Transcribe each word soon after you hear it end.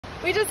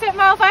We just hit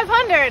mile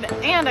 500,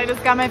 and I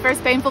just got my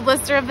first painful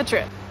blister of the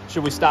trip.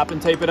 Should we stop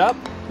and tape it up?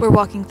 We're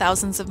walking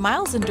thousands of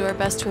miles and do our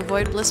best to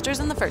avoid blisters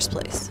in the first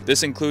place.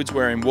 This includes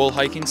wearing wool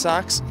hiking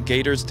socks,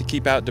 gaiters to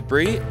keep out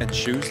debris, and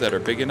shoes that are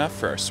big enough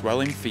for our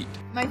swelling feet.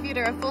 My feet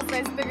are a full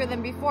size bigger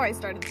than before I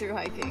started through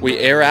hiking. We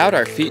air out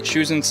our feet,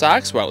 shoes, and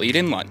socks while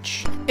eating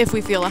lunch. If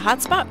we feel a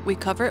hot spot, we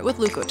cover it with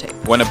Leukotape.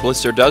 When a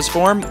blister does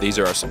form, these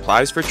are our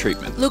supplies for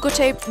treatment.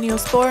 Leukotape,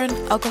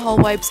 Neosporin, alcohol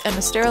wipes, and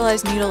a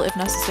sterilized needle if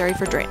necessary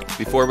for draining.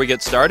 Before we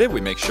get started,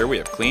 we make sure we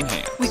have clean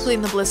hands. We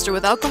clean the blister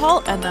with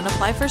alcohol and then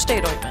apply first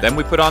aid ointment. Then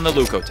we put on the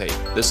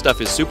Leukotape. This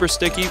stuff is super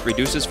sticky,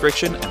 reduces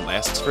friction, and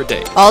lasts for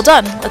days. All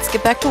done. Let's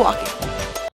get back to walking.